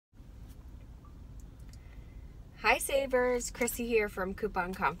Hi Savers, Chrissy here from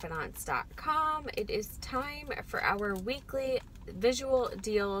CouponConfidants.com. It is time for our weekly visual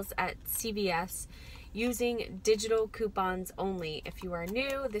deals at CVS using digital coupons only. If you are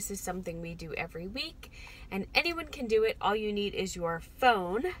new, this is something we do every week and anyone can do it. All you need is your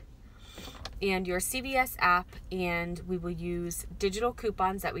phone and your CVS app, and we will use digital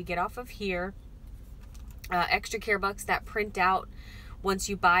coupons that we get off of here, extra care bucks that print out once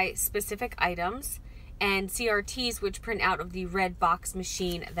you buy specific items, and CRTs which print out of the red box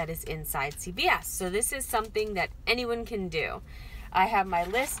machine that is inside CVS. So this is something that anyone can do. I have my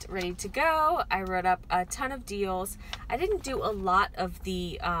list ready to go. I wrote up a ton of deals. I didn't do a lot of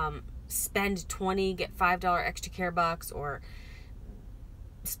the spend 20, get $5 extra care bucks, or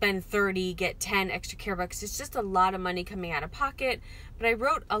spend 30, get 10 extra care bucks. It's just a lot of money coming out of pocket. But I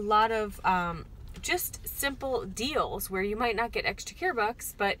wrote a lot of just simple deals where you might not get extra care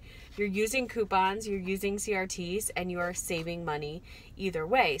bucks, but you're using coupons, you're using CRTs, and you are saving money either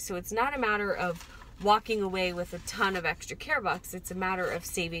way. So it's not a matter of walking away with a ton of extra care bucks. It's a matter of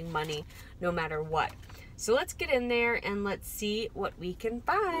saving money no matter what. So let's get in there and let's see what we can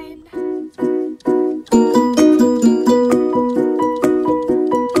find.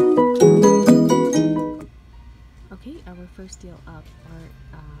 Okay, our first deal up are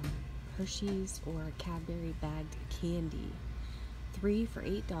Hershey's or Cadbury bagged candy. 3 for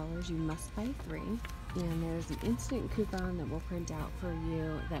 $8. You must buy 3. And there's an instant coupon that will print out for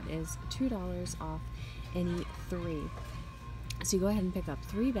you that is $2 off any 3. So you go ahead and pick up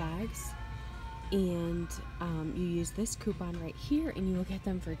 3 bags, and you use this coupon right here, and you will get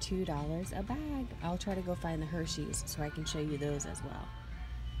them for $2 a bag. I'll try to go find the Hershey's so I can show you those as well.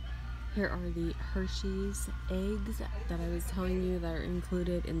 Here are the Hershey's eggs that I was telling you that are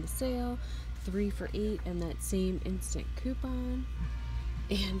included in the sale. 3 for $8 and that same instant coupon.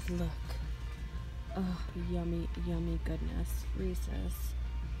 And look. Oh, yummy, yummy goodness. Reese's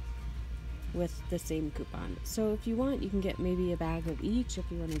with the same coupon. So if you want, you can get maybe a bag of each if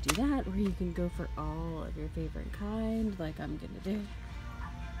you want to do that, or you can go for all of your favorite kind like I'm going to do.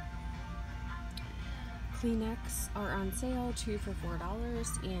 Kleenex are on sale, 2 for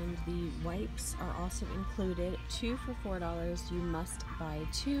 $4, and the wipes are also included, 2 for $4. You must buy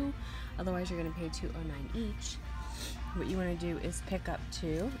 2, otherwise you're going to pay $2.09 each. What you want to do is pick up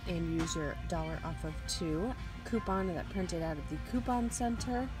 2 and use your dollar off of 2 coupon that printed out of the coupon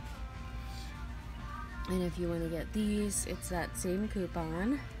center. And if you want to get these, it's that same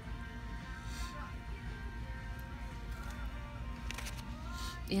coupon.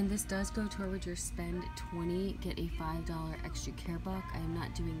 And this does go towards your spend 20, get a $5 extra care buck. I am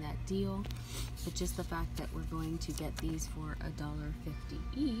not doing that deal, but just the fact that we're going to get these for $1.50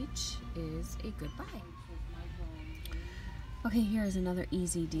 each is a good buy. Okay, here's another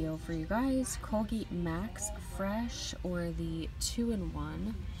easy deal for you guys. Colgate Max Fresh, or the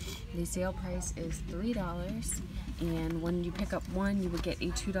 2-in-1. The sale price is $3, and when you pick up 1, you would get a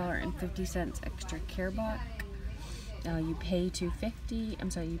 $2.50 extra care buck. You pay $2.50. I'm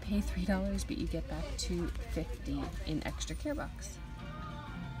sorry, you pay $3, but you get back $2.50 in extra care bucks.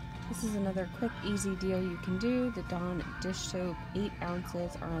 This is another quick, easy deal you can do. The Dawn dish soap, 8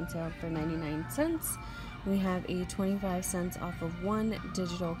 ounces, are on sale for 99 cents. We have a 25 cents off of 1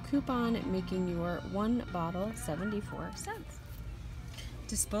 digital coupon, making your 1 bottle 74 cents.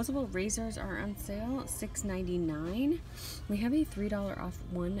 Disposable razors are on sale, $6.99. We have a $3 off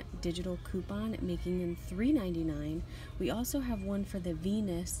 1 digital coupon, making them $3.99. We also have one for the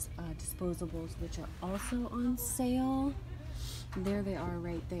Venus disposables, which are also on sale. There they are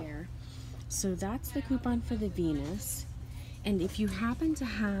right there. So that's the coupon for the Venus. And if you happen to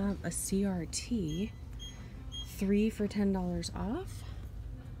have a CRT, 3 for $10 off,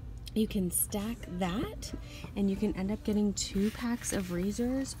 you can stack that, and you can end up getting 2 packs of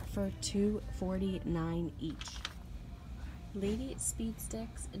razors for $2.49 each. Lady Speed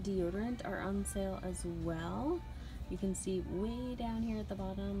Sticks deodorant are on sale as well. You can see way down here at the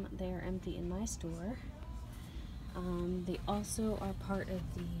bottom, they are empty in my store. They also are part of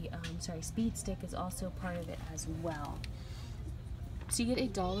the, Speed Stick is also part of it as well. So you get a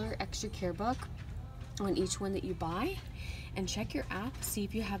 $1 extra care buck on each one that you buy, and check your app, see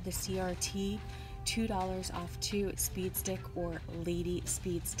if you have the CRT $2 off 2 Speed Stick or Lady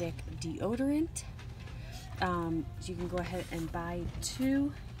Speed Stick deodorant. You can go ahead and buy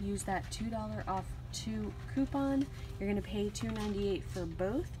 2, use that $2 off 2 coupon. You're going to pay $2.98 for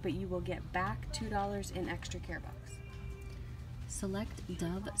both, but you will get back $2 in extra care bucks. Select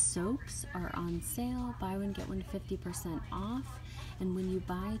Dove soaps are on sale, buy one get one 50% off. And when you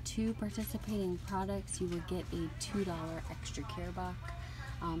buy 2 participating products, you will get a $2 extra care buck.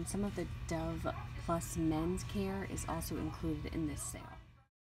 Some of the Dove Plus men's care is also included in this sale.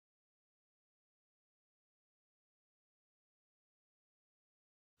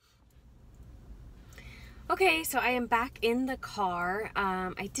 Okay, so I am back in the car.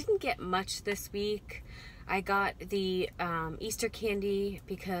 I didn't get much this week. I got the Easter candy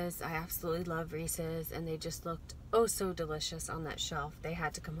because I absolutely love Reese's, and they just looked oh so delicious on that shelf. They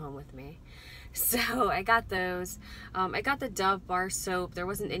had to come home with me. So I got those. I got the Dove bar soap. There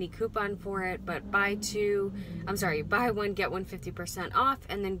wasn't any coupon for it, but buy one, get one 50% off,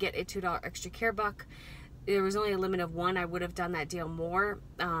 and then get a $2 extra care buck. There was only a limit of one. I would have done that deal more.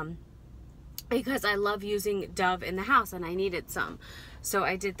 Because I love using Dove in the house and I needed some. So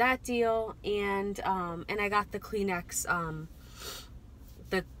I did that deal, and I got the Kleenex,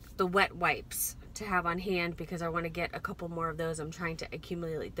 the wet wipes to have on hand because I want to get a couple more of those. I'm trying to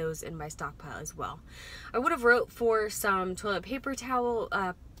accumulate those in my stockpile as well. I would have wrote for some toilet paper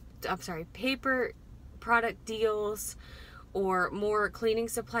paper product deals or more cleaning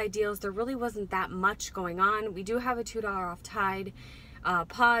supply deals. There really wasn't that much going on. We do have a $2 off Tide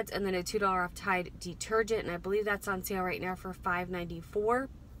pods, and then a $2 off Tide detergent, and I believe that's on sale right now for $5.94.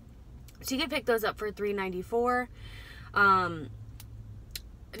 So you can pick those up for $3.94.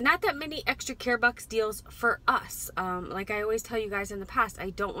 Not that many extra care bucks deals for us. Like I always tell you guys in the past, I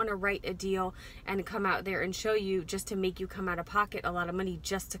don't want to write a deal and come out there and show you just to make you come out of pocket a lot of money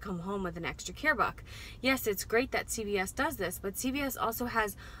just to come home with an extra care buck. Yes, it's great that CVS does this, but CVS also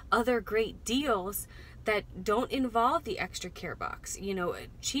has other great deals that don't involve the extra care bucks. You know,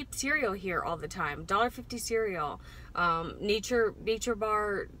 cheap cereal here all the time, $1.50 cereal, nature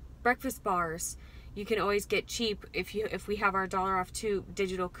bar breakfast bars. You can always get cheap if we have our $1 off 2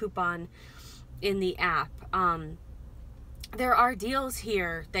 digital coupon in the app. There are deals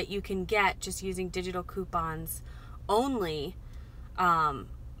here that you can get just using digital coupons only.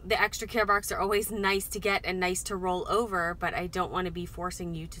 The extra care bucks are always nice to get and nice to roll over, but I don't want to be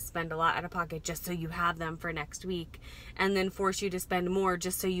forcing you to spend a lot out of pocket just so you have them for next week, and then force you to spend more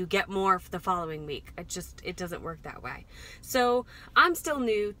just so you get more for the following week. It doesn't work that way. So I'm still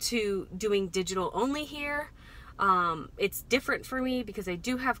new to doing digital only here. It's different for me because I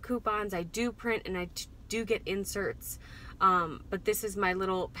do have coupons, I do print, and I do get inserts. But this is my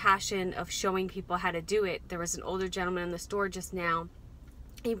little passion of showing people how to do it. There was an older gentleman in the store just now.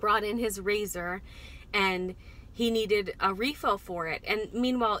 He brought in his razor and he needed a refill for it, and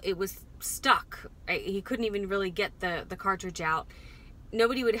meanwhile it was stuck. He couldn't even really get the cartridge out.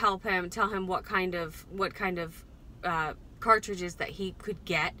 Nobody would help him, tell him what kind of cartridges that he could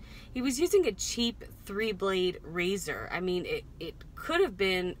get. He was using a cheap 3-blade razor. I mean, it could have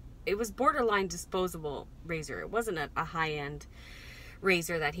been, it was borderline disposable razor. It wasn't a high-end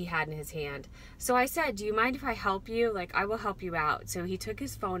razor that he had in his hand. So I said, do you mind if I help you? Like, I will help you out. So he took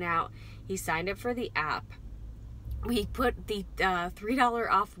his phone out, he signed up for the app. We put the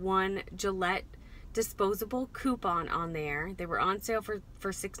 $3 off 1 Gillette disposable coupon on there. They were on sale for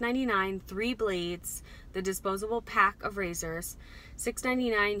 $6.99, 3 blades, the disposable pack of razors,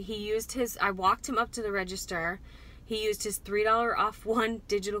 $6.99. He used his, I walked him up to the register. He used his $3 off 1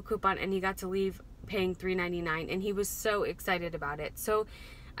 digital coupon, and he got to leave paying $3.99, and he was so excited about it. So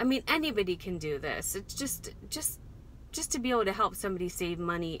I mean, anybody can do this. It's just to be able to help somebody save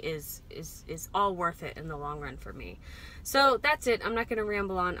money is all worth it in the long run for me. So that's it. I'm not going to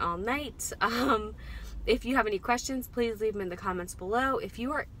ramble on all night. If you have any questions, please leave them in the comments below. If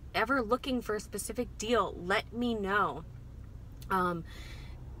you are ever looking for a specific deal, let me know.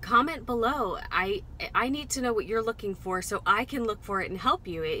 Comment below. I need to know what you're looking for so I can look for it and help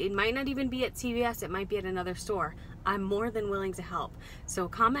you. It might not even be at CVS. It might be at another store. I'm more than willing to help. So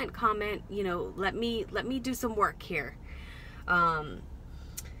comment, you know, let me do some work here.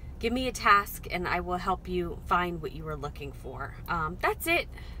 Give me a task and I will help you find what you are looking for. That's it.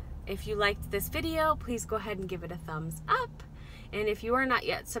 If you liked this video, please go ahead and give it a thumbs up. And if you are not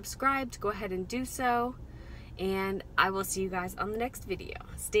yet subscribed, go ahead and do so. And I will see you guys on the next video.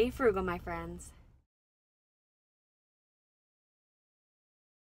 Stay frugal, my friends.